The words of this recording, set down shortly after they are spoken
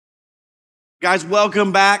Guys,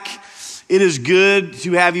 welcome back. It is good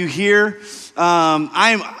to have you here.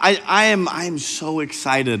 I am so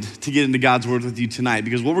excited to get into God's Word with you tonight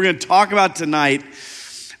because what we're going to talk about tonight,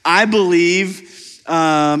 I believe,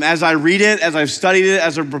 as I read it, as I've studied it,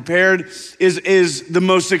 as I've prepared, is the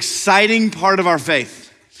most exciting part of our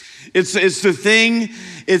faith. It's the thing.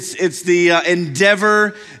 It's the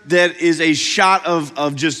endeavor that is a shot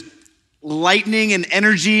of just lightning and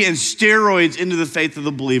energy and steroids into the faith of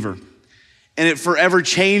the believer. And it forever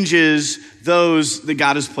changes those that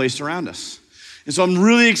God has placed around us. And so I'm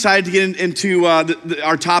really excited to get into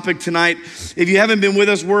our topic tonight. If you haven't been with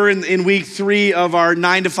us, we're in week 3 of our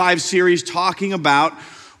 9 to 5 series talking about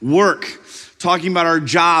work, talking about our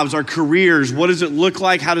jobs, our careers. What does it look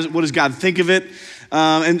like? What does God think of it?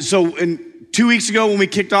 And so 2 weeks ago when we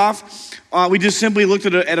kicked off, we just simply looked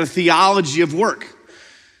at a theology of work.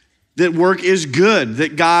 That work is good,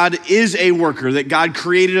 that God is a worker, that God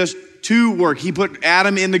created us to work. He put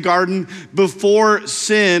Adam in the garden before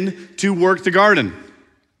sin to work the garden.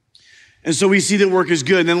 And so we see that work is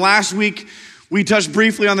good. And then last week, we touched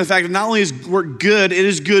briefly on the fact that not only is work good, it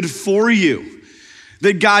is good for you.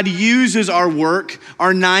 That God uses our work,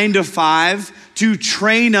 our 9 to 5, to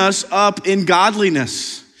train us up in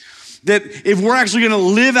godliness. That if we're actually going to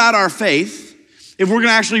live out our faith, if we're going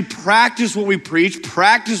to actually practice what we preach,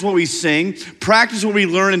 practice what we sing, practice what we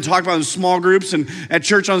learn and talk about in small groups and at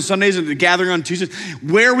church on Sundays and the gathering on Tuesdays,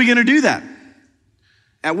 where are we going to do that?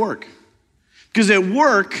 At work. Because at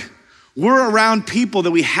work, we're around people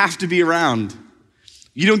that we have to be around.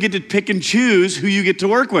 You don't get to pick and choose who you get to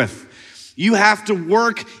work with. You have to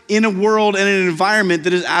work in a world and an environment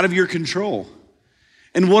that is out of your control.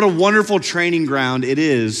 And what a wonderful training ground it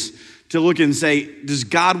is to look and say, does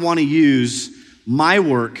God want to use my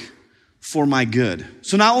work for my good?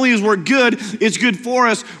 So not only is work good, it's good for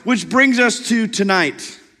us, which brings us to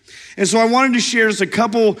tonight. And so I wanted to share just a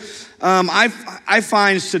couple, I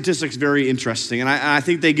find statistics very interesting, and I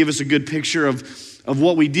think they give us a good picture of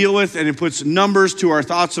what we deal with, and it puts numbers to our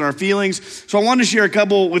thoughts and our feelings. So I wanted to share a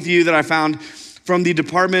couple with you that I found from the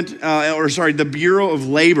the Bureau of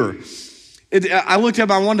Labor. I looked up,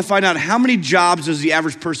 I wanted to find out how many jobs does the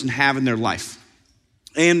average person have in their life?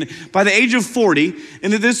 And by the age of 40,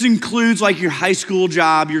 and this includes like your high school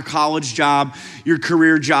job, your college job, your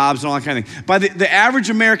career jobs, and all that kind of thing. By the average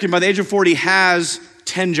American by the age of 40 has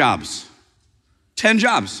 10 jobs. 10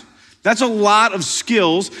 jobs. That's a lot of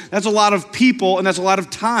skills, that's a lot of people, and that's a lot of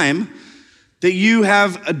time that you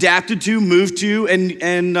have adapted to, moved to,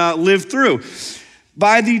 and lived through.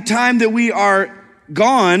 By the time that we are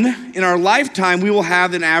gone in our lifetime, we will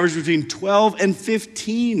have an average between 12 and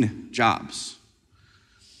 15 jobs.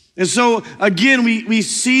 And so, again, we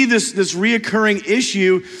see this reoccurring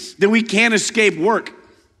issue that we can't escape work.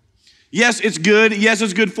 Yes, it's good. Yes,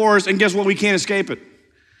 it's good for us. And guess what? We can't escape it.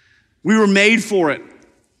 We were made for it.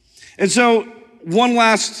 And so, one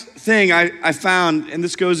last thing I found, and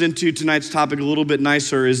this goes into tonight's topic a little bit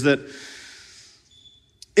nicer, is that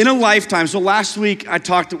in a lifetime, so last week I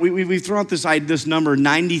talked, we've thrown out this number,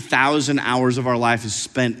 90,000 hours of our life is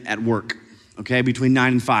spent at work, okay, between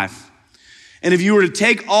 9 and 5. And if you were to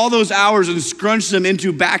take all those hours and scrunch them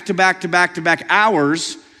into back-to-back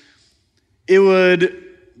hours, it would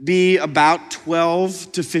be about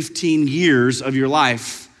 12 to 15 years of your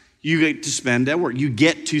life you get to spend at work. You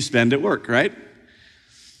get to spend at work, right?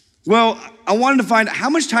 Well, I wanted to find out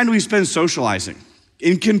how much time do we spend socializing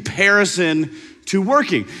in comparison to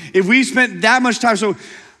working? If we spent that much time, so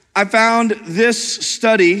I found this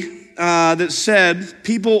study that said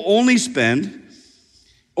people only spend,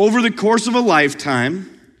 over the course of a lifetime,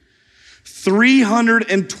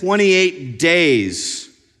 328 days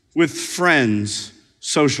with friends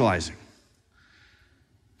socializing.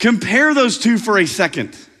 Compare those two for a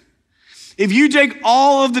second. If you take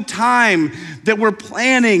all of the time that we're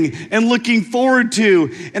planning and looking forward to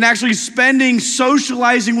and actually spending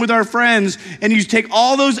socializing with our friends, and you take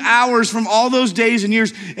all those hours from all those days and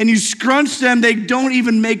years and you scrunch them, they don't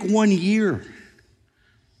even make 1 year.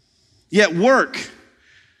 Yet work,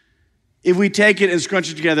 if we take it and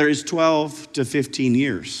scrunch it together, is 12 to 15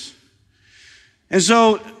 years. And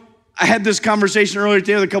so I had this conversation earlier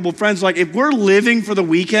today with a couple of friends, like if we're living for the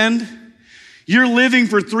weekend, you're living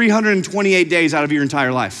for 328 days out of your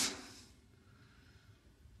entire life.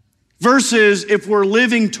 Versus if we're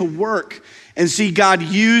living to work and see God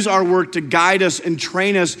use our work to guide us and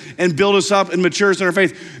train us and build us up and mature us in our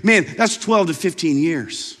faith, man, that's 12 to 15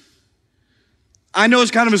 years. I know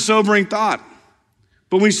it's kind of a sobering thought.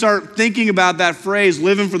 But when we start thinking about that phrase,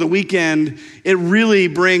 living for the weekend, it really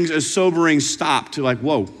brings a sobering stop to like,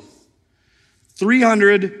 whoa,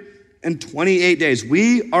 328 days.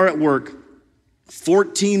 We are at work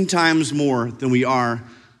 14 times more than we are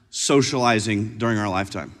socializing during our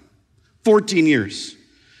lifetime. 14 years.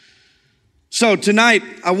 So tonight,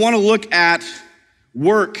 I want to look at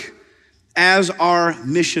work as our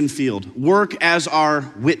mission field, work as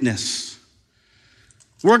our witness.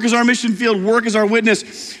 Work as our mission field, work as our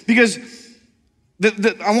witness, because I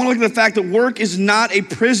want to look at the fact that work is not a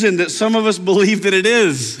prison that some of us believe that it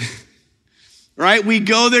is, right? We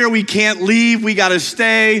go there, we can't leave, we got to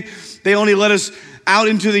stay. They only let us out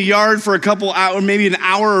into the yard for a couple hours, maybe an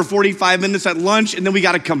hour or 45 minutes at lunch, and then we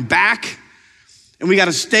got to come back, and we got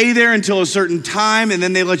to stay there until a certain time, and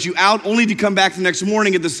then they let you out only to come back the next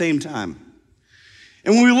morning at the same time.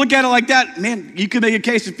 And when we look at it like that, man, you could make a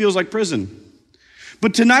case it feels like prison.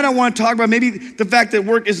 But tonight I want to talk about maybe the fact that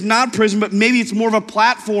work is not prison, but maybe it's more of a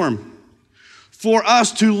platform for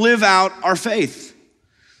us to live out our faith.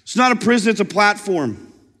 It's not a prison, it's a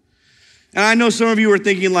platform. And I know some of you are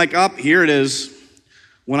thinking like, here it is.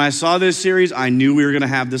 When I saw this series, I knew we were going to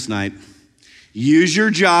have this night. Use your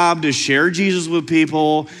job to share Jesus with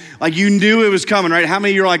people. Like you knew it was coming, right? How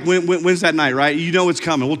many of you are like, when's that night, right? You know it's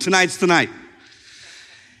coming. Well, tonight's the night.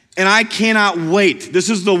 And I cannot wait. This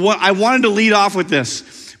is the one, I wanted to lead off with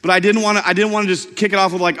this, but I didn't want to just kick it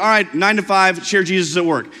off with like, all right, 9 to 5, share Jesus at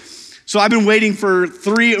work. So I've been waiting for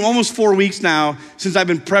almost 4 weeks now since I've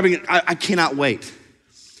been prepping. I cannot wait.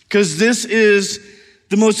 Because this is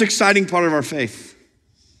the most exciting part of our faith.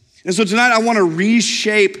 And so tonight I want to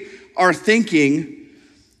reshape our thinking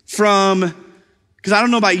because I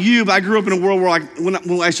don't know about you, but I grew up in a world where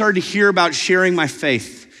when I started to hear about sharing my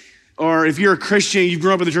faith, or if you're a Christian, you've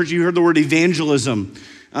grown up in the church, you heard the word evangelism,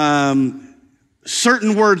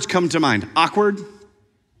 certain words come to mind. Awkward,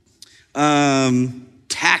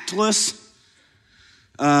 tactless,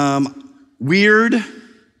 weird,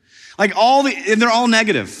 and they're all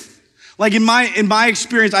negative. Like in my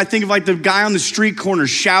experience, I think of like the guy on the street corner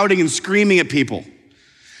shouting and screaming at people.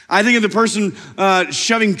 I think of the person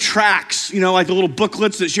shoving tracts, like the little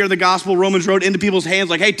booklets that share the gospel Romans wrote into people's hands,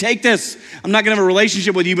 like, hey, take this. I'm not gonna have a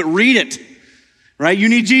relationship with you, but read it, right? You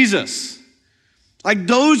need Jesus. Like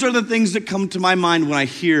those are the things that come to my mind when I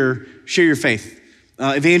hear share your faith,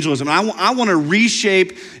 evangelism. And I wanna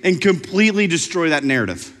reshape and completely destroy that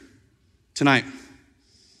narrative tonight.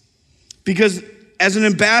 Because as an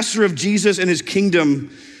ambassador of Jesus and his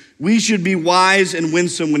kingdom, we should be wise and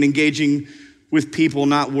winsome when engaging with people,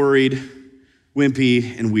 not worried,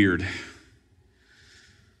 wimpy, and weird.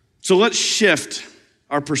 So let's shift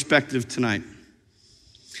our perspective tonight.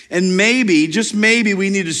 And maybe, just maybe, we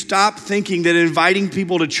need to stop thinking that inviting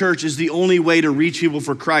people to church is the only way to reach people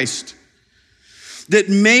for Christ. That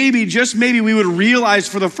maybe, just maybe, we would realize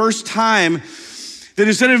for the first time that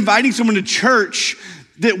instead of inviting someone to church,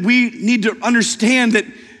 that we need to understand that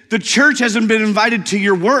the church hasn't been invited to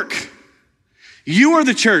your work. You are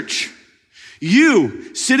the church.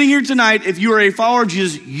 You, sitting here tonight, if you are a follower of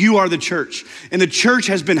Jesus, you are the church. And the church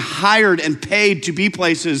has been hired and paid to be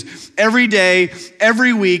places every day,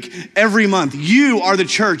 every week, every month. You are the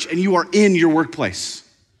church and you are in your workplace.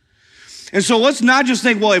 And so let's not just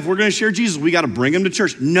think, well, if we're gonna share Jesus, we gotta bring him to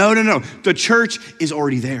church. No. The church is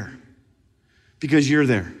already there because you're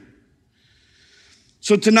there.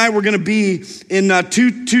 So tonight we're gonna be in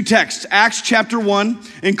two texts, Acts chapter 1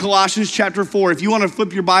 and Colossians chapter 4. If you wanna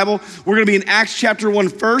flip your Bible, we're gonna be in Acts chapter 1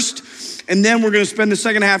 first, and then we're gonna spend the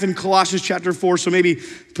second half in Colossians chapter 4. So maybe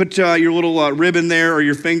put your little ribbon there or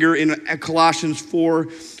your finger in Colossians 4.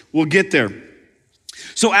 We'll get there.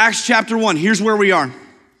 So Acts chapter 1, here's where we are.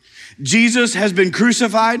 Jesus has been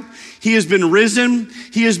crucified. He has been risen.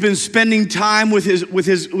 He has been spending time with his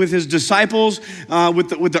disciples, with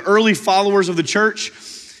the early followers of the church,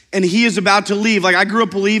 and he is about to leave. Like I grew up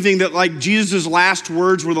believing that like Jesus' last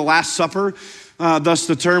words were the Last Supper, thus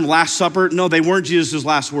the term Last Supper. No, they weren't Jesus'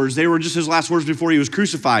 last words. They were just his last words before he was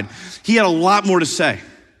crucified. He had a lot more to say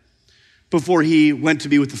before he went to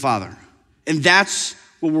be with the Father, and that's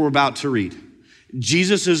what we're about to read.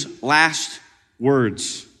 Jesus' last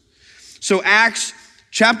words. So Acts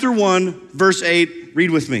chapter 1, verse 8,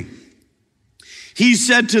 read with me. He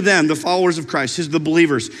said to them, the followers of Christ, the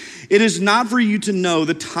believers, it is not for you to know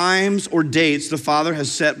the times or dates the Father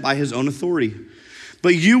has set by his own authority,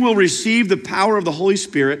 but you will receive the power of the Holy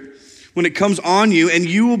Spirit when it comes on you, and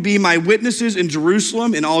you will be my witnesses in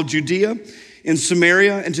Jerusalem, in all Judea, in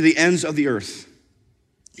Samaria, and to the ends of the earth.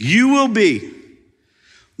 You will be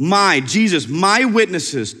my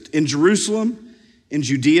witnesses in Jerusalem, in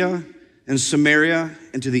Judea, and Samaria,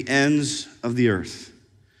 and to the ends of the earth.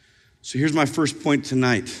 So here's my first point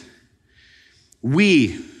tonight.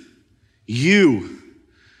 You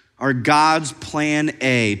are God's plan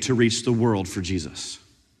A to reach the world for Jesus.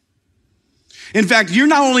 In fact, you're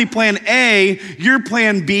not only plan A, you're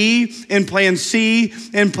plan B and plan C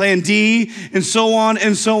and plan D and so on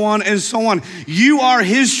and so on and so on. You are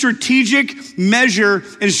his strategic measure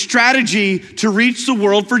and strategy to reach the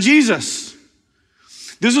world for Jesus.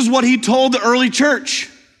 This is what he told the early church.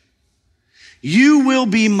 You will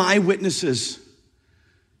be my witnesses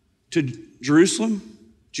to Jerusalem,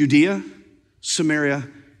 Judea, Samaria,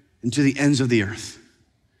 and to the ends of the earth.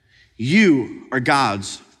 You are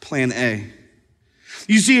God's plan A.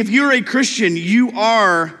 You see, if you're a Christian, you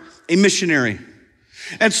are a missionary.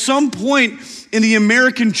 At some point in the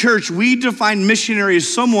American church, we define missionary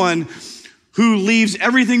as someone who leaves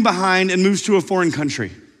everything behind and moves to a foreign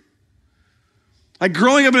country. Like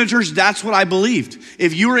growing up in a church, that's what I believed.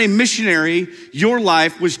 If you were a missionary, your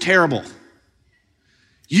life was terrible.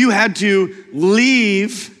 You had to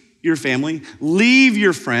leave your family, leave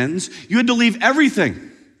your friends. You had to leave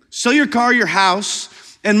everything. Sell your car, your house,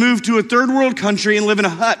 and move to a third world country and live in a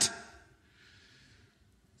hut.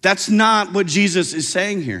 That's not what Jesus is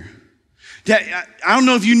saying here. I don't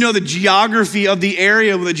know if you know the geography of the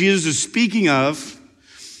area that Jesus is speaking of,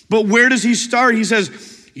 but where does he start? He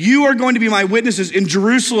says, you are going to be my witnesses in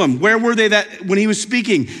Jerusalem. Where were they that when he was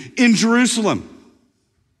speaking? In Jerusalem.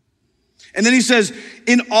 And then he says,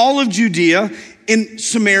 in all of Judea, in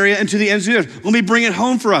Samaria, and to the ends of the earth. Let me bring it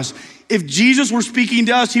home for us. If Jesus were speaking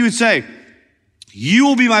to us, he would say, you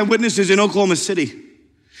will be my witnesses in Oklahoma City,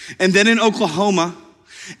 and then in Oklahoma,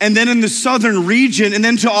 and then in the southern region, and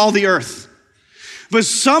then to all the earth. But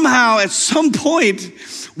somehow, at some point,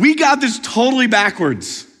 we got this totally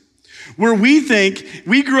backwards, where we think,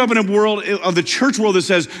 we grew up in a world of the church world that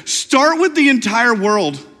says, start with the entire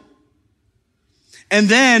world, and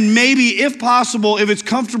then maybe, if possible, if it's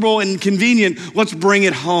comfortable and convenient, let's bring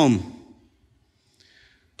it home.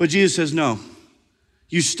 But Jesus says, no,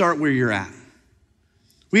 you start where you're at.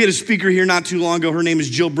 We had a speaker here not too long ago. Her name is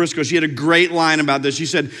Jill Briscoe. She had a great line about this. She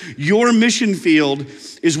said, your mission field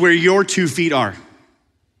is where your 2 feet are.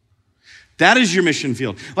 That is your mission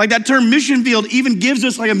field. Like that term mission field even gives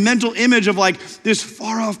us like a mental image of like this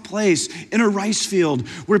far off place in a rice field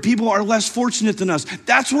where people are less fortunate than us.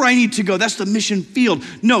 That's where I need to go. That's the mission field.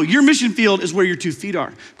 No, your mission field is where your 2 feet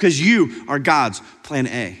are because you are God's plan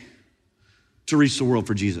A to reach the world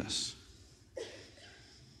for Jesus.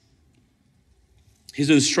 His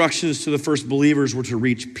instructions to the first believers were to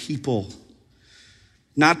reach people,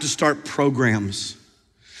 not to start programs,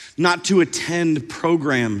 not to attend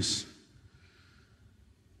programs.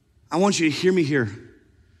 I want you to hear me here.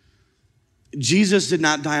 Jesus did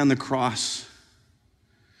not die on the cross,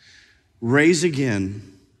 raise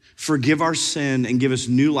again, forgive our sin, and give us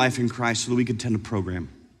new life in Christ so that we could attend a program.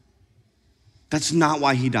 That's not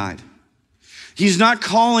why he died. He's not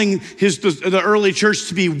calling the early church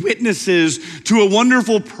to be witnesses to a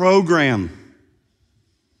wonderful program.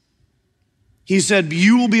 He said,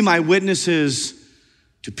 you will be my witnesses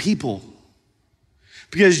to people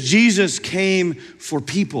because Jesus came for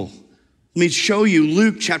people. Let me show you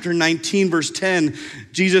Luke chapter 19, verse 10.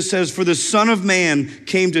 Jesus says, for the Son of Man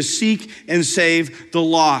came to seek and save the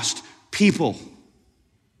lost people.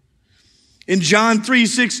 In John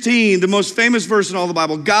 3:16, the most famous verse in all the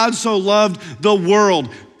Bible, God so loved the world,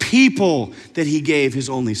 people, that he gave his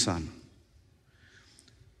only son.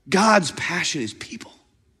 God's passion is people.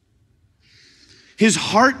 His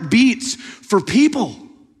heart beats for people,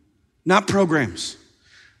 not programs.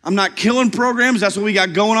 I'm not killing programs. That's what we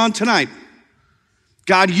got going on tonight.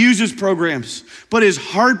 God uses programs, but his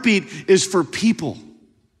heartbeat is for people.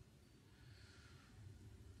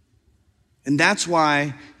 And that's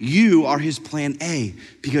why you are his plan A,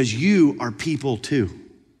 because you are people too.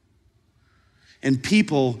 And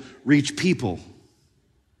people reach people,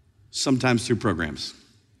 sometimes through programs.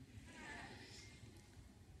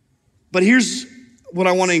 But here's what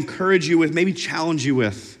I want to encourage you with, maybe challenge you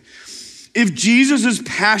with. If Jesus'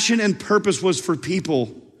 passion and purpose was for people,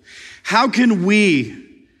 how can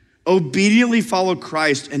we obediently follow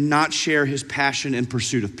Christ and not share his passion and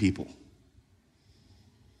pursuit of people?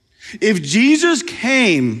 If Jesus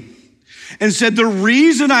came and said, the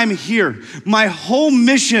reason I'm here, my whole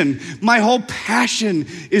mission, my whole passion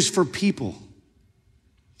is for people,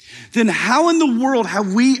 then how in the world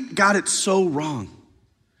have we got it so wrong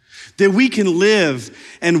that we can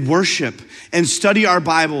live and worship and study our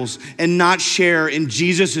Bibles and not share in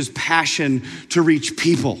Jesus' passion to reach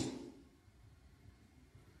people?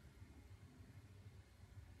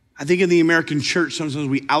 I think in the American church, sometimes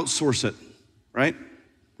we outsource it, right?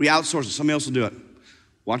 We outsource it. Somebody else will do it.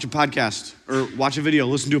 Watch a podcast or watch a video,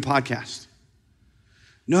 listen to a podcast.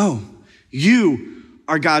 No, you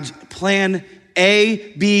are God's plan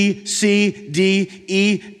A, B, C, D,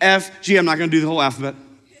 E, F, G. I'm not gonna do the whole alphabet.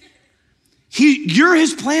 You're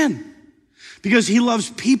his plan because he loves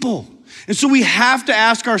people. And so we have to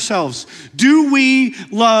ask ourselves, do we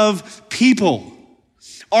love people?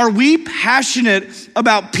 Are we passionate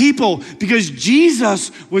about people? Because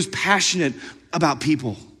Jesus was passionate about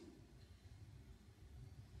people.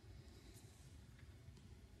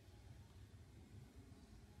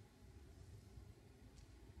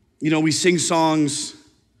 You know, we sing songs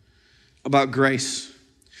about grace.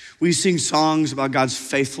 We sing songs about God's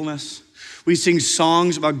faithfulness. We sing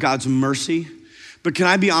songs about God's mercy. But can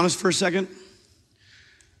I be honest for a second?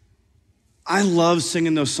 I love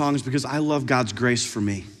singing those songs because I love God's grace for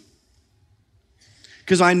me.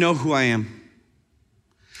 Because I know who I am.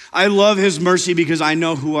 I love his mercy because I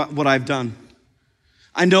know what I've done.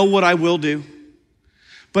 I know what I will do.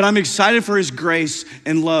 But I'm excited for his grace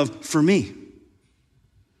and love for me.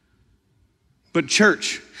 But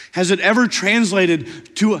church, has it ever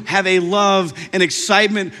translated to have a love and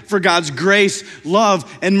excitement for God's grace, love,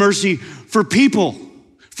 and mercy for people,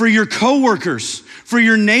 for your coworkers, for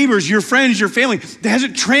your neighbors, your friends, your family? Has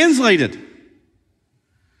it translated?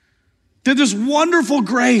 That this wonderful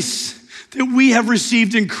grace that we have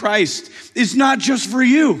received in Christ is not just for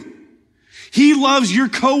you. He loves your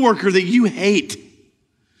coworker that you hate.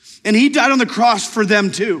 And he died on the cross for them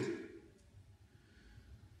too.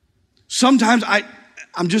 Sometimes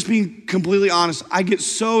I'm just being completely honest. I get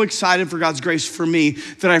so excited for God's grace for me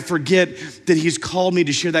that I forget that he's called me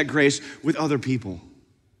to share that grace with other people.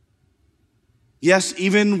 Yes,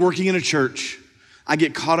 even working in a church, I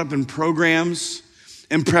get caught up in programs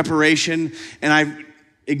and preparation, and I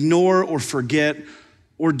ignore or forget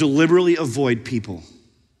or deliberately avoid people.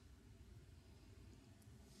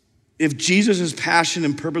 If Jesus' passion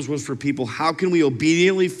and purpose was for people, how can we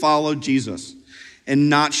obediently follow Jesus and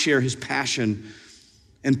not share his passion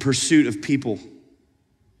and pursuit of people?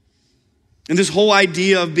 And this whole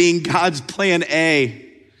idea of being God's plan A,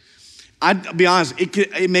 I'll be honest,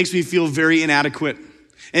 it makes me feel very inadequate.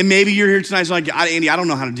 And maybe you're here tonight, so like, Andy, I don't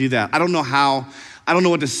know how to do that. I don't know how. I don't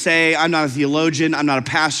know what to say. I'm not a theologian. I'm not a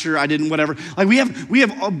pastor. I didn't whatever. Like we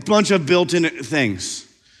have a bunch of built-in things,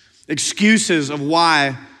 excuses of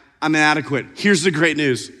why I'm inadequate. Here's the great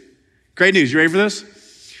news. Great news. You ready for this?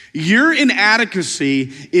 Your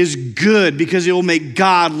inadequacy is good because it will make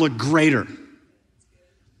God look greater.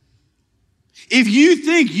 If you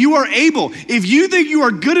think you are able, if you think you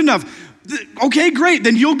are good enough, okay, great,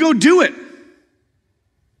 then you'll go do it.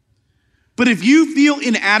 But if you feel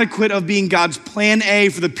inadequate of being God's plan A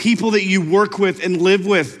for the people that you work with and live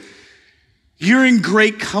with, you're in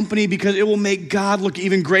great company because it will make God look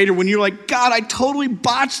even greater when you're like, God, I totally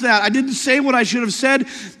botched that. I didn't say what I should have said.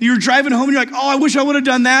 You're driving home and you're like, oh, I wish I would have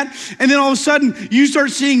done that. And then all of a sudden you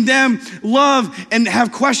start seeing them love and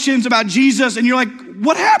have questions about Jesus. And you're like,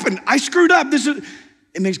 what happened? I screwed up.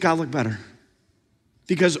 It makes God look better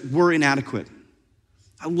because we're inadequate.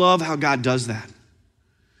 I love how God does that.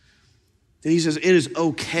 That he says it is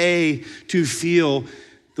okay to feel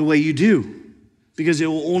the way you do because it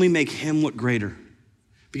will only make him look greater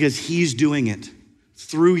because he's doing it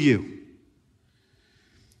through you.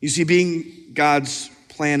 You see, being God's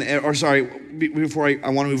plan, before I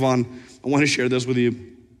want to move on, I want to share this with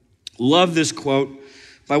you. Love this quote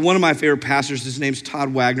by one of my favorite pastors. His name's Todd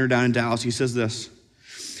Wagner down in Dallas. He says this: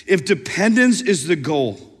 if dependence is the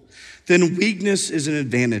goal, then weakness is an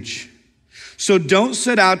advantage. So don't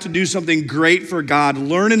set out to do something great for God.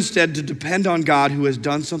 Learn instead to depend on God who has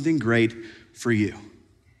done something great for you.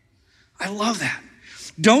 I love that.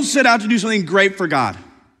 Don't set out to do something great for God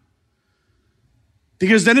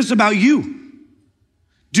because then it's about you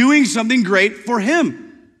doing something great for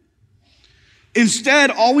him.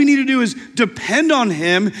 Instead, all we need to do is depend on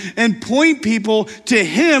him and point people to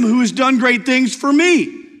him who has done great things for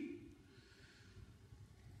me.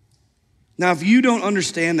 Now, if you don't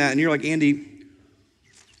understand that and you're like, Andy,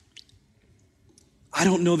 I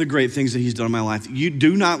don't know the great things that he's done in my life, you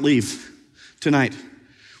do not leave tonight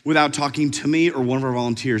without talking to me or one of our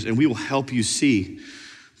volunteers, and we will help you see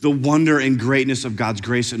the wonder and greatness of God's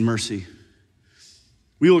grace and mercy.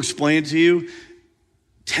 We will explain it to you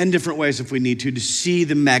 10 different ways if we need to see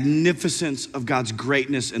the magnificence of God's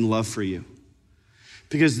greatness and love for you.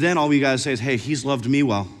 Because then all we gotta say is, hey, he's loved me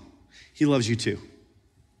well. He loves you too.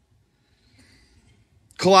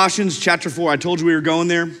 Colossians chapter 4, I told you we were going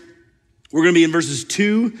there. We're gonna be in verses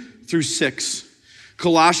 2 through 6.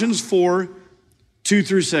 Colossians 4, 2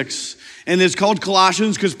 through 6. And it's called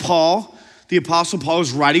Colossians because Paul, the Apostle Paul,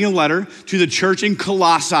 is writing a letter to the church in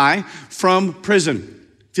Colossae from prison.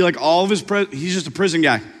 I feel like all of his, he's just a prison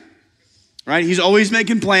guy. right? He's always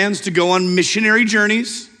making plans to go on missionary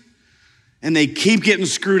journeys, and they keep getting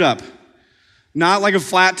screwed up. Not like a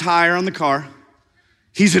flat tire on the car.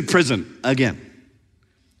 He's in prison again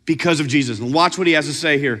because of Jesus. And watch what he has to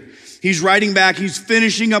say here. He's writing back, he's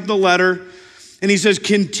finishing up the letter, and he says,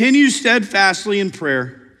 continue steadfastly in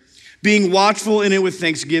prayer, being watchful in it with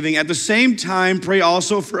thanksgiving. At the same time, pray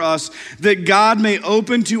also for us that God may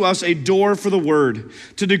open to us a door for the word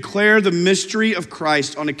to declare the mystery of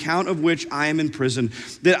Christ, on account of which I am in prison,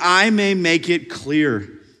 that I may make it clear,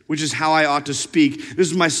 which is how I ought to speak. This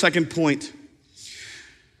is my second point.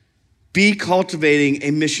 Be cultivating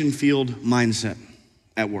a mission field mindset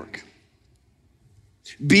at work.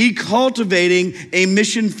 Be cultivating a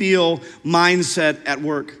mission field mindset at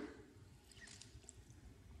work.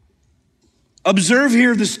 Observe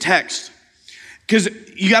here this text, because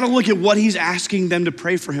you got to look at what he's asking them to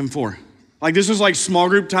pray for him for. Like, this is like small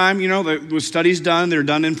group time, the study's done, they're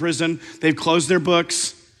done in prison, they've closed their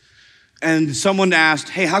books, and someone asked,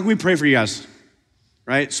 hey, how can we pray for you guys?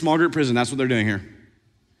 Right? Small group prison, that's what they're doing here.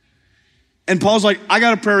 And Paul's like, I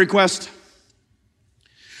got a prayer request.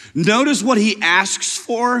 Notice what he asks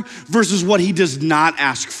for versus what he does not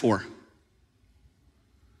ask for.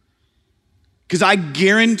 Because I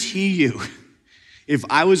guarantee you, if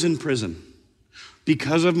I was in prison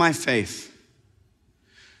because of my faith,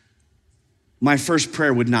 my first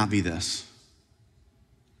prayer would not be this.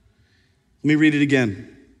 Let me read it again.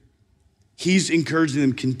 He's encouraging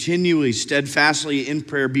them continually, steadfastly in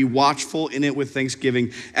prayer, be watchful in it with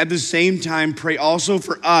thanksgiving. At the same time, pray also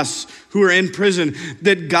for us who are in prison,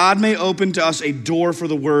 that God may open to us a door for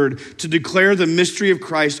the word to declare the mystery of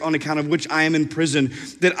Christ, on account of which I am in prison,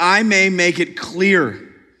 that I may make it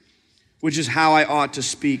clear, which is how I ought to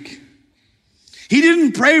speak. He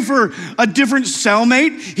didn't pray for a different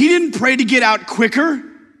cellmate. He didn't pray to get out quicker.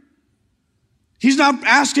 He's not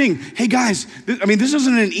asking, hey guys, this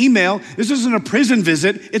isn't an email. This isn't a prison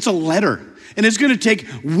visit. It's a letter. And it's going to take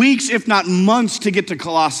weeks, if not months, to get to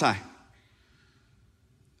Colossae.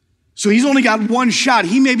 So he's only got one shot.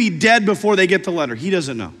 He may be dead before they get the letter. He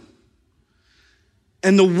doesn't know.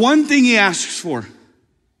 And the one thing he asks for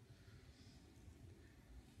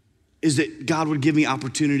is that God would give me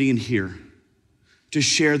opportunity in here to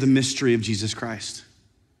share the mystery of Jesus Christ.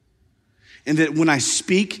 And that when I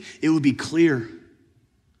speak, it would be clear,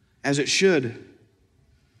 as it should.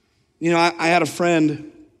 I had a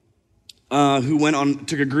friend who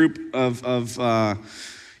took a group of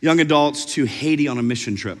young adults to Haiti on a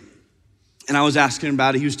mission trip. And I was asking him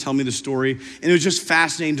about it. He was telling me the story. And it was just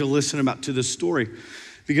fascinating to listen to this story,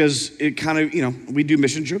 because it kind of, we do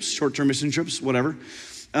mission trips, short-term mission trips, whatever.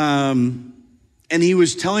 And he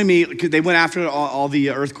was telling me, they went after all the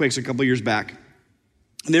earthquakes a couple years back.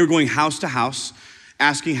 And they were going house to house,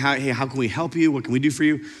 asking, how can we help you? What can we do for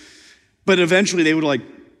you? But eventually they would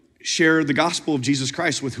share the gospel of Jesus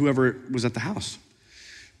Christ with whoever was at the house.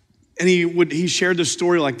 And he shared this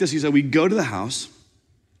story like this. He said, we'd go to the house,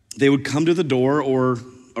 they would come to the door or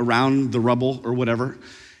around the rubble or whatever,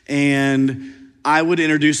 and I would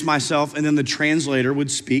introduce myself, and then the translator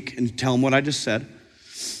would speak and tell them what I just said.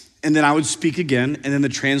 And then I would speak again, and then the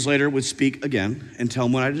translator would speak again and tell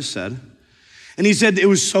them what I just said. And he said it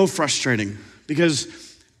was so frustrating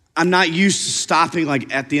because I'm not used to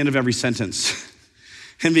stopping at the end of every sentence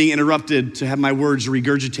and being interrupted to have my words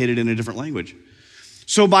regurgitated in a different language.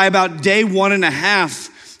 So by about day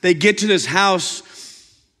 1.5, they get to this house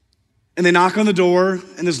and they knock on the door,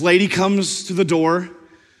 and this lady comes to the door,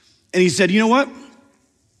 and he said, you know what?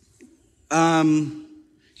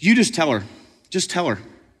 You just tell her. Just tell her.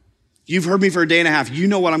 You've heard me for a day and a half. You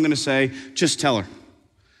know what I'm going to say. Just tell her.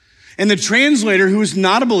 And the translator, who is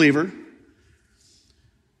not a believer,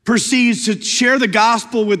 proceeds to share the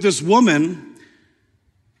gospel with this woman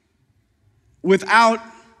without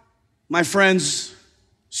my friends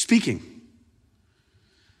speaking.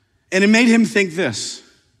 And it made him think this.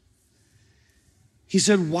 He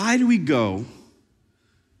said, why do we go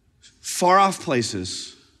far off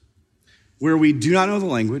places where we do not know the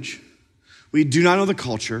language, we do not know the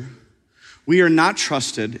culture, we are not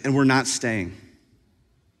trusted, and we're not staying?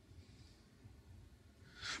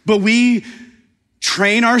 But we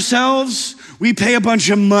train ourselves, we pay a bunch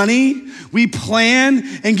of money, we plan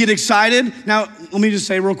and get excited. Now, let me just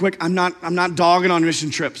say real quick, I'm not dogging on mission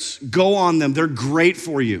trips. Go on them, they're great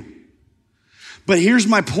for you. But here's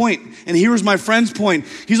my point, and here's my friend's point.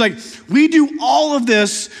 He's like, we do all of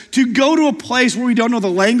this to go to a place where we don't know the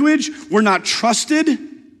language, we're not trusted,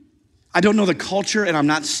 I don't know the culture, and I'm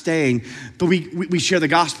not staying, but we share the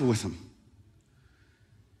gospel with them.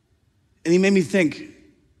 And he made me think,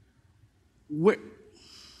 where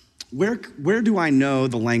do I know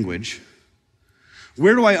the language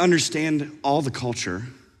Where do I understand all the culture?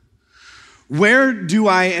 Where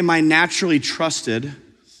am I naturally trusted?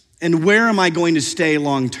 And where am I going to stay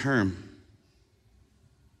long term?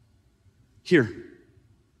 Here,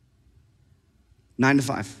 9 to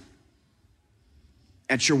 5,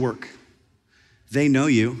 at your work. They know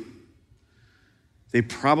you. They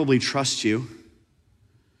probably trust you.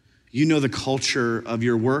 You know the culture of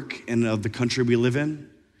your work and of the country we live in,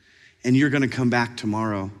 and you're gonna come back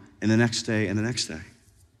tomorrow and the next day and the next day.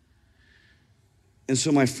 And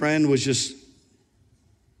so my friend was just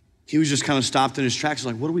kind of stopped in his tracks. He's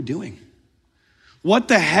like, what are we doing? What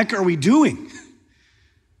the heck are we doing?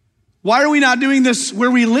 Why are we not doing this where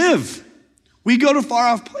we live? We go to far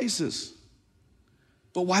off places.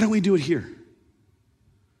 But why don't we do it here?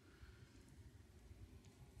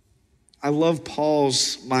 I love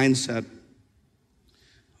Paul's mindset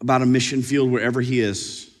about a mission field wherever he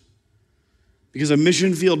is. Because a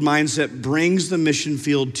mission field mindset brings the mission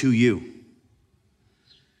field to you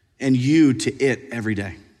and you to it every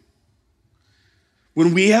day.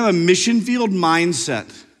 When we have a mission field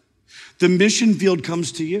mindset, the mission field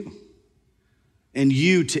comes to you and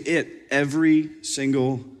you to it every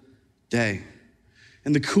single day.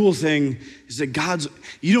 And the cool thing is that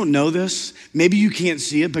you don't know this, maybe you can't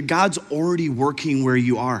see it, but God's already working where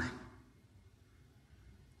you are.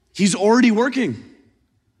 He's already working.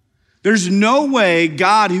 There's no way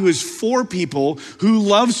God, who is for people, who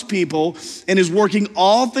loves people, and is working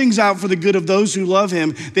all things out for the good of those who love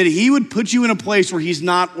him, that he would put you in a place where he's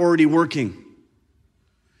not already working.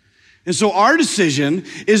 And so our decision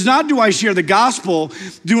is not, do I share the gospel?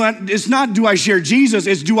 It's not, do I share Jesus?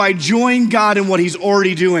 It's, do I join God in what he's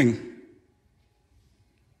already doing?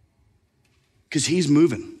 Because he's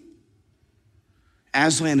moving.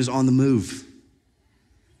 Aslan is on the move.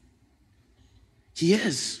 He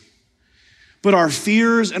is. But our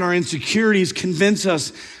fears and our insecurities convince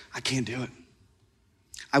us, I can't do it.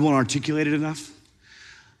 I won't articulate it enough.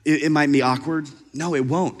 It might be awkward. No, it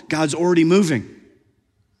won't. God's already moving.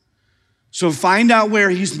 So find out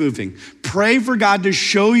where he's moving. Pray for God to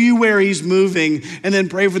show you where he's moving, and then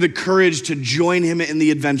pray for the courage to join him in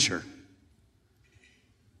the adventure.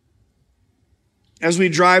 As we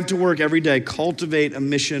drive to work every day, cultivate a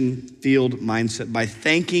mission field mindset by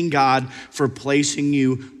thanking God for placing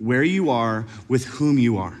you where you are with whom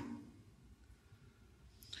you are.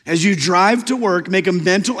 As you drive to work, make a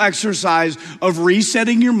mental exercise of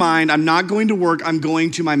resetting your mind. I'm not going to work, I'm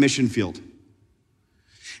going to my mission field.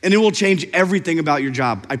 And it will change everything about your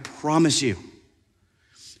job, I promise you.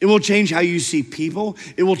 It will change how you see people.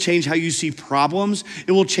 It will change how you see problems.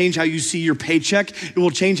 It will change how you see your paycheck. It will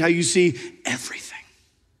change how you see everything.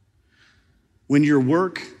 When your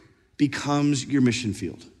work becomes your mission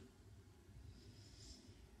field.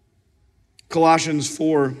 Colossians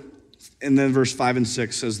 4, and then verse 5 and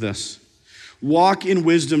 6 says this: walk in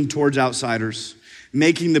wisdom towards outsiders,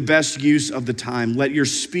 making the best use of the time. Let your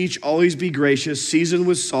speech always be gracious, seasoned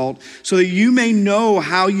with salt, so that you may know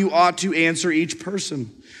how you ought to answer each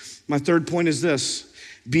person. My third point is this: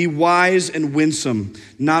 be wise and winsome,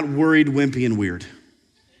 not worried, wimpy, and weird.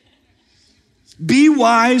 Be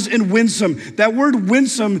wise and winsome. That word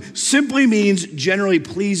winsome simply means generally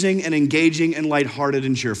pleasing and engaging and lighthearted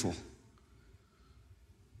and cheerful.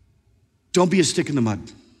 Don't be a stick in the mud.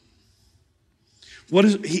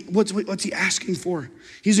 What's he asking for?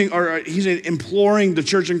 He's imploring the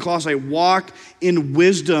church in Colossae, walk in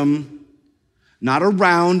wisdom, not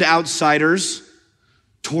around outsiders,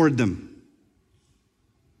 toward them.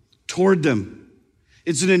 Toward them.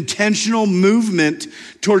 It's an intentional movement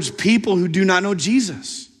towards people who do not know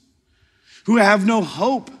Jesus, who have no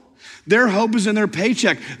hope. Their hope is in their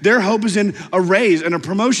paycheck. Their hope is in a raise and a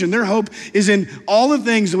promotion. Their hope is in all the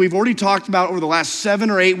things that we've already talked about over the last 7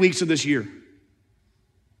 or 8 weeks of this year.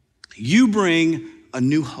 You bring a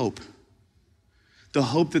new hope, the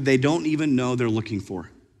hope that they don't even know they're looking for.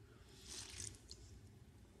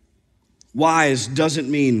 Wise doesn't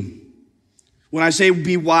mean, when I say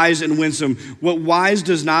be wise and winsome, what wise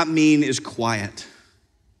does not mean is quiet.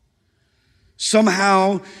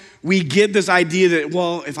 Somehow we get this idea that,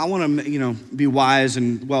 well, if I want to, be wise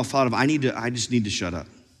and well thought of, I just need to shut up.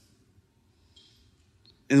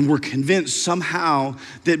 And we're convinced somehow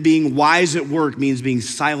that being wise at work means being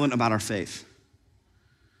silent about our faith.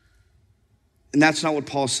 And that's not what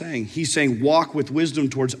Paul's saying. He's saying walk with wisdom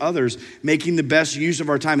towards others, making the best use of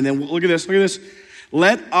our time. And then look at this.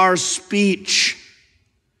 Let our speech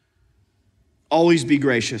always be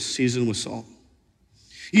gracious, seasoned with salt.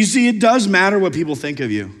 You see, it does matter what people think of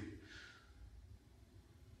you.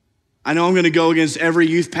 I know I'm going to go against every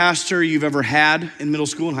youth pastor you've ever had in middle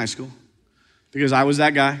school and high school, because I was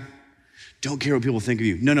that guy. Don't care what people think of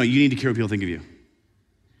you. No, you need to care what people think of you.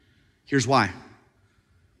 Here's why.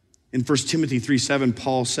 In 1 Timothy 3:7,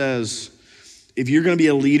 Paul says, if you're gonna be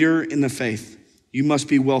a leader in the faith, you must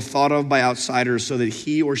be well thought of by outsiders so that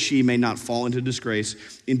he or she may not fall into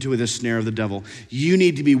disgrace, into the snare of the devil. You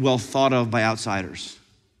need to be well thought of by outsiders.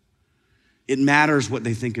 It matters what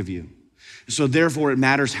they think of you. So therefore, it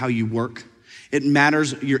matters how you work. It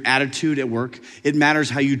matters your attitude at work. It matters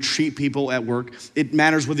how you treat people at work. It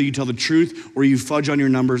matters whether you tell the truth or you fudge on your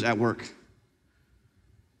numbers at work.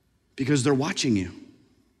 Because they're watching you.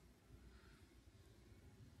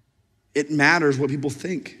 It matters what people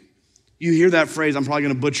think. You hear that phrase, I'm probably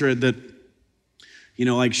gonna butcher it, that,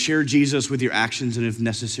 like share Jesus with your actions and if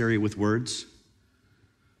necessary with words.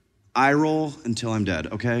 I roll until I'm dead,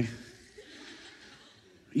 okay?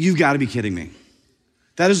 You've gotta be kidding me.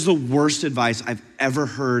 That is the worst advice I've ever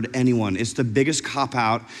heard anyone. It's the biggest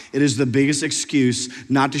cop-out. It is the biggest excuse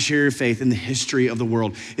not to share your faith in the history of the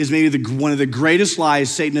world. It's maybe one of the greatest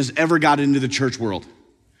lies Satan has ever got into the church world.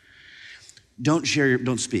 Don't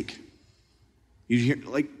speak.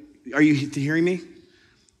 Are you hearing me?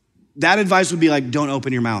 That advice would be like, don't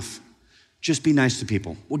open your mouth. Just be nice to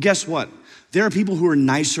people. Well, guess what? There are people who are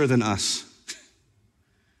nicer than us.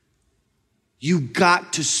 You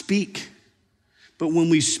got to speak. But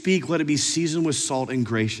when we speak, let it be seasoned with salt and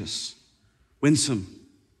gracious, winsome,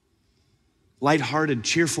 lighthearted,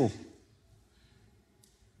 cheerful,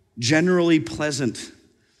 generally pleasant.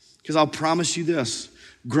 Because I'll promise you this,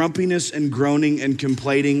 grumpiness and groaning and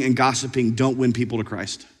complaining and gossiping don't win people to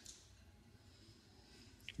Christ.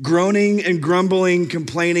 Groaning and grumbling,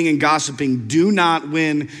 complaining and gossiping do not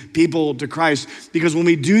win people to Christ, because when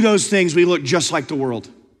we do those things, we look just like the world.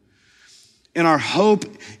 And our hope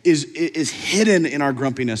is hidden in our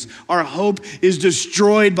grumpiness. Our hope is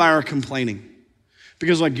destroyed by our complaining.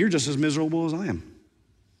 Because you're just as miserable as I am.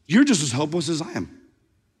 You're just as hopeless as I am.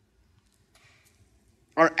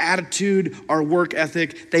 Our attitude, our work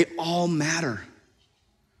ethic, they all matter.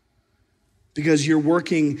 Because you're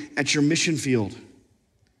working at your mission field.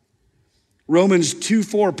 Romans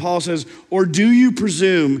 2:4, Paul says, or do you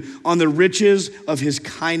presume on the riches of his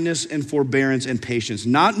kindness and forbearance and patience,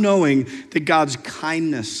 not knowing that God's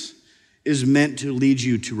kindness is meant to lead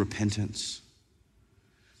you to repentance?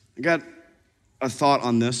 I got a thought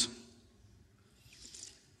on this.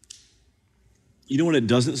 You know what it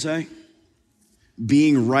doesn't say?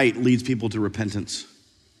 Being right leads people to repentance.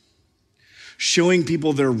 Showing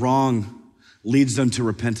people they're wrong leads them to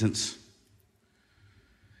repentance.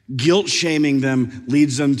 Guilt shaming them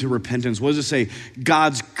leads them to repentance. What does it say?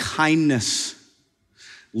 God's kindness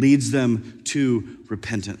leads them to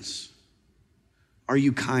repentance. Are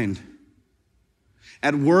you kind?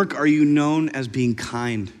 At work, are you known as being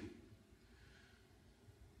kind?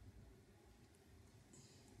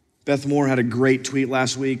 Beth Moore had a great tweet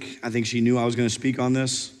last week. I think she knew I was going to speak on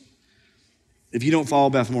this. If you don't follow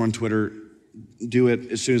Beth Moore on Twitter, do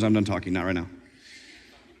it as soon as I'm done talking, not right now.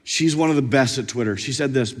 She's one of the best at Twitter. She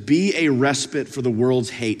said this, be a respite for the world's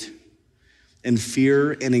hate and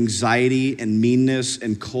fear and anxiety and meanness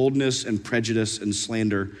and coldness and prejudice and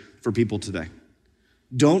slander for people today.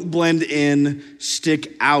 Don't blend in,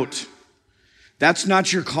 stick out. That's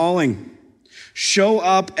not your calling. Show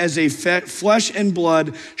up as a flesh and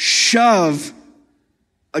blood shove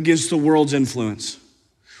against the world's influence.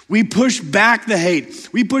 We push back the hate.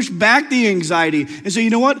 We push back the anxiety and say, you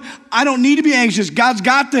know what? I don't need to be anxious. God's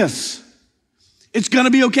got this. It's gonna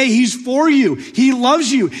be okay. He's for you. He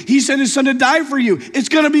loves you. He sent his son to die for you. It's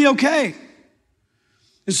gonna be okay.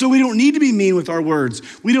 And so we don't need to be mean with our words.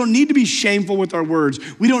 We don't need to be shameful with our words.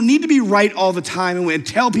 We don't need to be right all the time and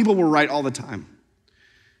tell people we're right all the time.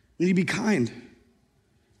 We need to be kind.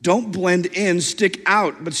 Don't blend in, stick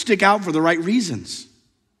out, but stick out for the right reasons.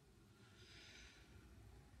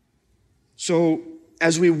 So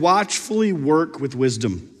as we watchfully work with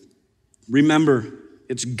wisdom, remember,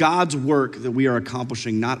 it's God's work that we are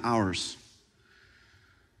accomplishing, not ours.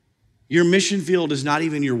 Your mission field is not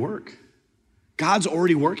even your work. God's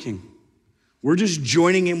already working. We're just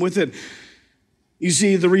joining him with it. You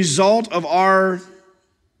see, the result of our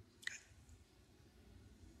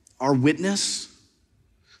witness,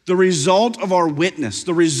 the result of our witness,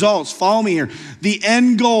 the results, follow me here. The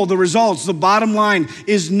end goal, the results, the bottom line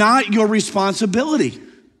is not your responsibility.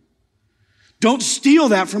 Don't steal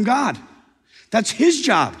that from God. That's his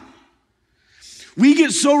job. We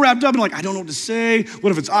get so wrapped up in I don't know what to say.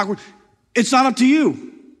 What if it's awkward? It's not up to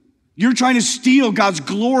you. You're trying to steal God's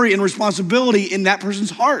glory and responsibility in that person's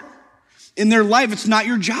heart, in their life. It's not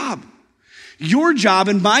your job. Your job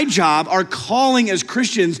and my job, our calling as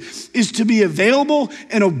Christians, is to be available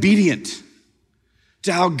and obedient,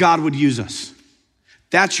 to how God would use us.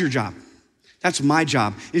 That's your job. That's my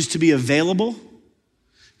job, is to be available,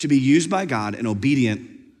 to be used by God and obedient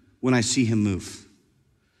when I see him move.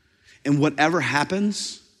 And whatever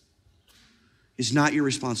happens is not your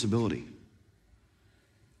responsibility.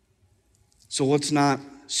 So let's not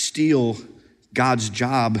steal God's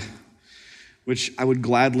job, which I would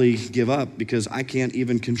gladly give up because I can't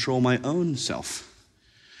even control my own self.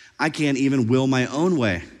 I can't even will my own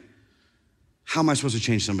way. How am I supposed to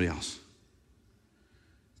change somebody else?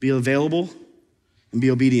 Be available and be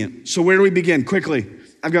obedient. So where do we begin? Quickly,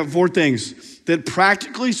 I've got 4 things that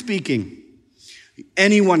practically speaking,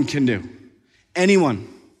 anyone can do. Anyone.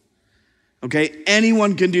 Okay,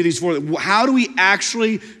 anyone can do these 4. How do we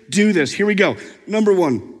actually do this? Here we go. Number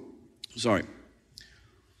 1,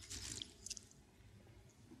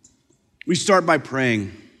 we start by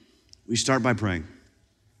praying.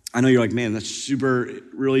 I know you're like, man, that's super,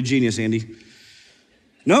 really genius, Andy.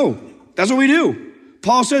 No, that's what we do.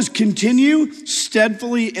 Paul says, continue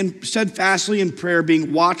steadfastly in prayer,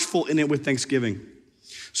 being watchful in it with thanksgiving.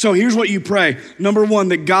 So here's what you pray. Number 1,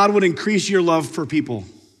 that God would increase your love for people.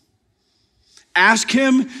 Ask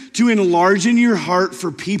him to enlarge in your heart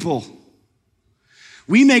for people.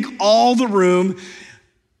 We make all the room,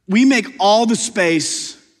 we make all the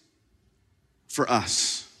space for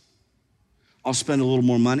us. I'll spend a little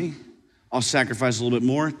more money. I'll sacrifice a little bit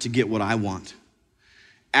more to get what I want.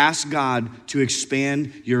 Ask God to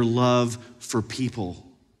expand your love for people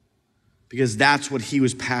because that's what he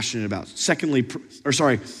was passionate about. So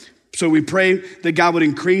we pray that God would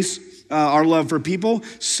increase our love for people.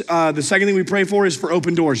 The second thing we pray for is for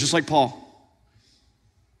open doors, just like Paul.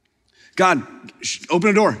 God, open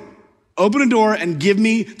a door. Open a door and give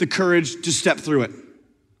me the courage to step through it.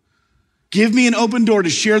 Give me an open door to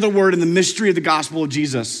share the word and the mystery of the gospel of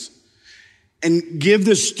Jesus. And give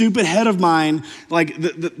this stupid head of mine, like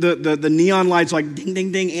the neon lights, like ding,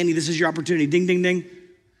 ding, ding, Andy, this is your opportunity, ding, ding, ding,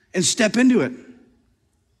 and step into it.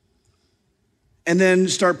 And then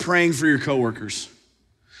start praying for your coworkers.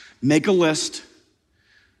 Make a list.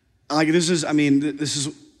 This is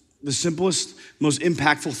the simplest, most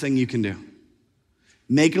impactful thing you can do.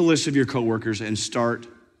 Make a list of your coworkers and start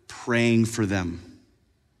praying for them.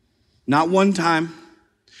 Not one time.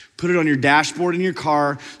 Put it on your dashboard in your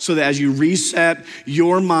car so that as you reset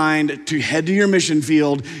your mind to head to your mission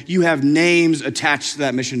field, you have names attached to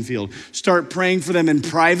that mission field. Start praying for them in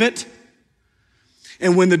private.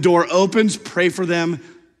 And when the door opens, pray for them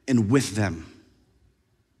and with them.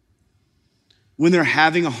 When they're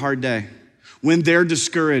having a hard day, when they're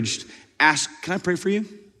discouraged, ask, can I pray for you?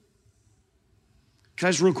 Can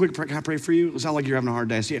I just real quick, can I pray for you? It sounds like you're having a hard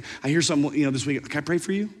day. I hear something, this week, can I pray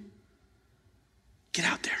for you? Get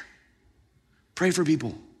out there. Pray for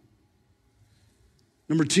people.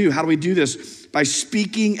 Number 2, how do we do this? By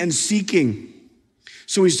speaking and seeking.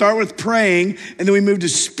 So we start with praying, and then we move to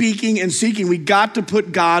speaking and seeking. We got to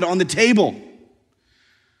put God on the table.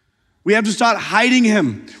 We have to stop hiding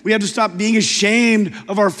him. We have to stop being ashamed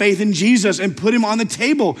of our faith in Jesus and put him on the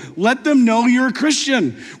table. Let them know you're a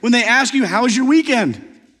Christian. When they ask you, how was your weekend?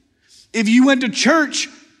 If you went to church,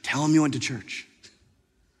 tell them you went to church.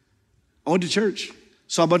 I went to church.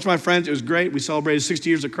 Saw a bunch of my friends. It was great. We celebrated 60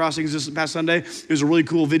 years of Crossings this past Sunday. It was a really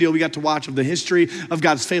cool video we got to watch of the history of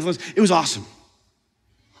God's faithfulness. It was awesome.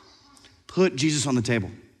 Put Jesus on the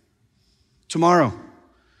table. Tomorrow,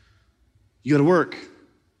 you go to work.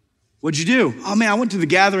 What'd you do? Oh man, I went to the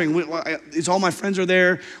gathering. It's all my friends are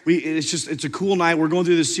there. It's a cool night. We're going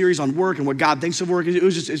through this series on work and what God thinks of work.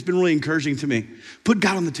 It's been really encouraging to me. Put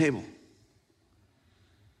God on the table.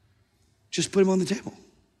 Just put him on the table.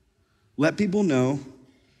 Let people know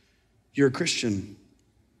you're a Christian.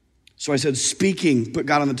 So I said speaking, put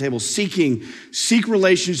God on the table. Seeking, seek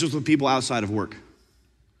relationships with people outside of work.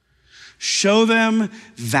 Show them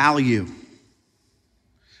value.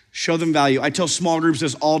 Show them value. I tell small groups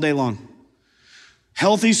this all day long.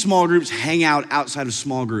 Healthy small groups hang out outside of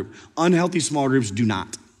small group. Unhealthy small groups do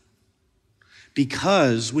not.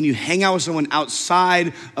 Because when you hang out with someone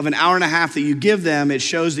outside of an hour and a half that you give them, it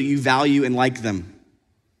shows that you value and like them.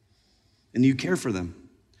 And you care for them.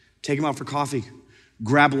 Take them out for coffee.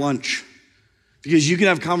 Grab lunch. Because you can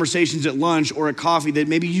have conversations at lunch or at coffee that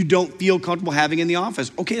maybe you don't feel comfortable having in the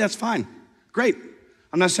office. Okay, that's fine. Great.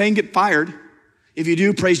 I'm not saying get fired. If you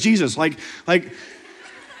do, praise Jesus. But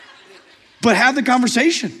have the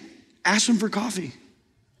conversation. Ask them for coffee.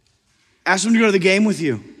 Ask them to go to the game with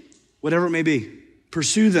you. Whatever it may be.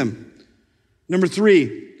 Pursue them. Number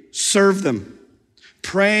 3, serve them.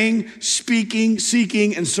 Praying, speaking,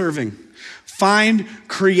 seeking, and serving. Find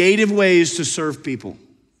creative ways to serve people.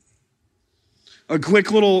 A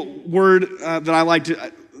quick little word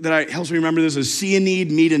that helps me remember this is see a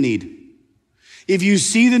need, meet a need. If you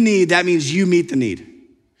see the need, that means you meet the need.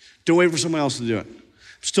 Don't wait for someone else to do it.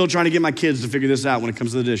 I'm still trying to get my kids to figure this out when it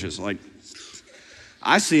comes to the dishes. Like,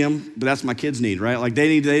 I see them, but that's my kids' need, right? Like, they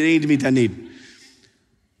need to meet that need.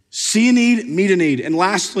 See a need, meet a need. And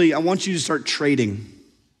lastly, I want you to start trading.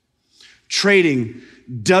 Trading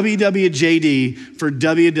WWJD for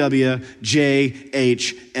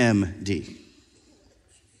WWJHMD.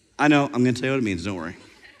 I know, I'm gonna tell you what it means, don't worry.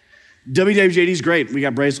 WWJD is great. We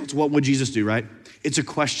got bracelets. What would Jesus do, right? It's a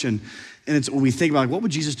question. And it's when we think about, like, what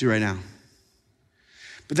would Jesus do right now?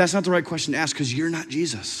 But that's not the right question to ask because you're not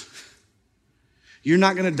Jesus. You're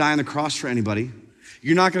not gonna die on the cross for anybody.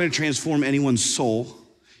 You're not gonna transform anyone's soul.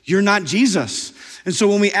 You're not Jesus. And so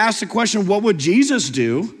when we ask the question, what would Jesus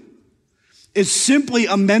do? It's simply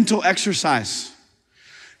a mental exercise.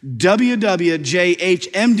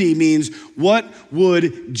 WWJHMD means, what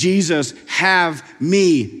would Jesus have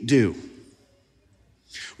me do?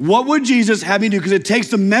 What would Jesus have me do? Because it takes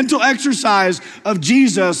the mental exercise of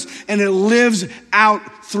Jesus and it lives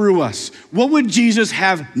out through us. What would Jesus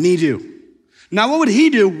have me do? Now, what would he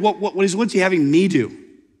do? What's he having me do?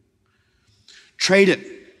 Trade it.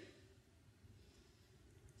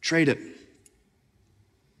 Trade it.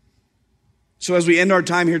 So as we end our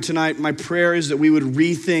time here tonight, my prayer is that we would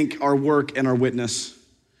rethink our work and our witness.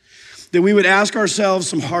 That we would ask ourselves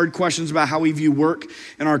some hard questions about how we view work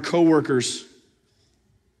and our coworkers.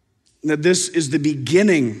 And that this is the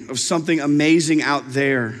beginning of something amazing out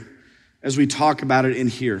there as we talk about it in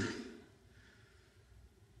here.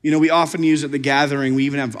 You know, we often use at the gathering, we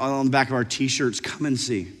even have on the back of our t-shirts, come and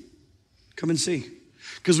see. Come and see.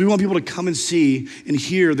 Because we want people to come and see and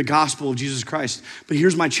hear the gospel of Jesus Christ. But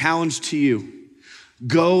here's my challenge to you.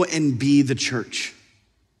 Go and be the church.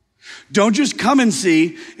 Don't just come and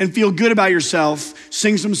see and feel good about yourself,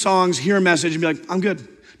 sing some songs, hear a message, and be like, I'm good.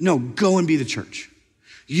 No, go and be the church.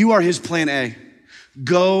 You are his plan A.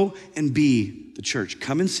 Go and be the church.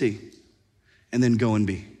 Come and see, and then go and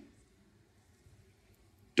be.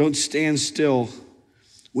 Don't stand still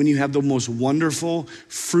when you have the most wonderful,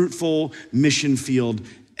 fruitful mission field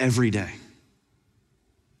every day.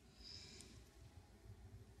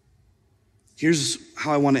 Here's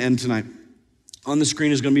how I want to end tonight. On the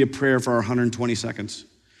screen is going to be a prayer for our 120 seconds.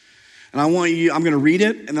 And I'm going to read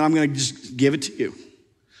it, and then I'm going to just give it to you.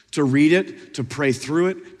 To read it, to pray through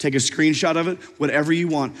it, take a screenshot of it, whatever you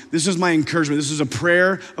want. This is my encouragement. This is a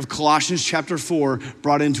prayer of Colossians chapter 4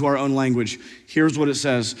 brought into our own language. Here's what it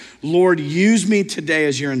says. Lord, use me today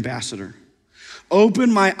as your ambassador.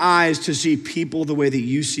 Open my eyes to see people the way that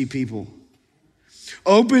you see people.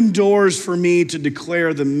 Open doors for me to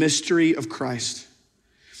declare the mystery of Christ.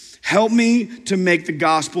 Help me to make the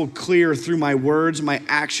gospel clear through my words, my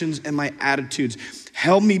actions, and my attitudes.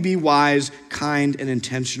 Help me be wise, kind, and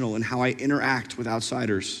intentional in how I interact with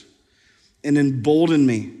outsiders. And embolden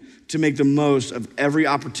me to make the most of every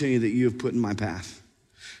opportunity that you have put in my path.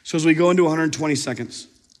 So as we go into 120 seconds,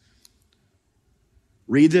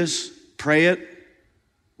 read this, pray it,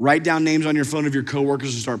 write down names on your phone of your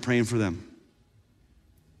coworkers and start praying for them.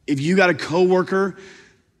 If you got a coworker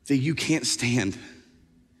that you can't stand,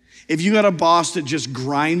 if you got a boss that just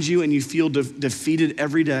grinds you and you feel defeated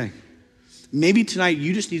every day, maybe tonight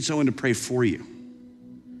you just need someone to pray for you.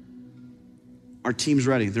 Our team's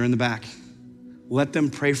ready. They're in the back. Let them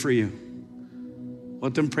pray for you.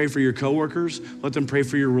 Let them pray for your coworkers. Let them pray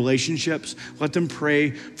for your relationships. Let them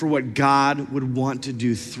pray for what God would want to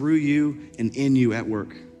do through you and in you at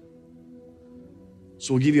work.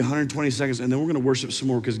 So we'll give you 120 seconds, and then we're going to worship some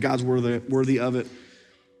more because God's worthy of it.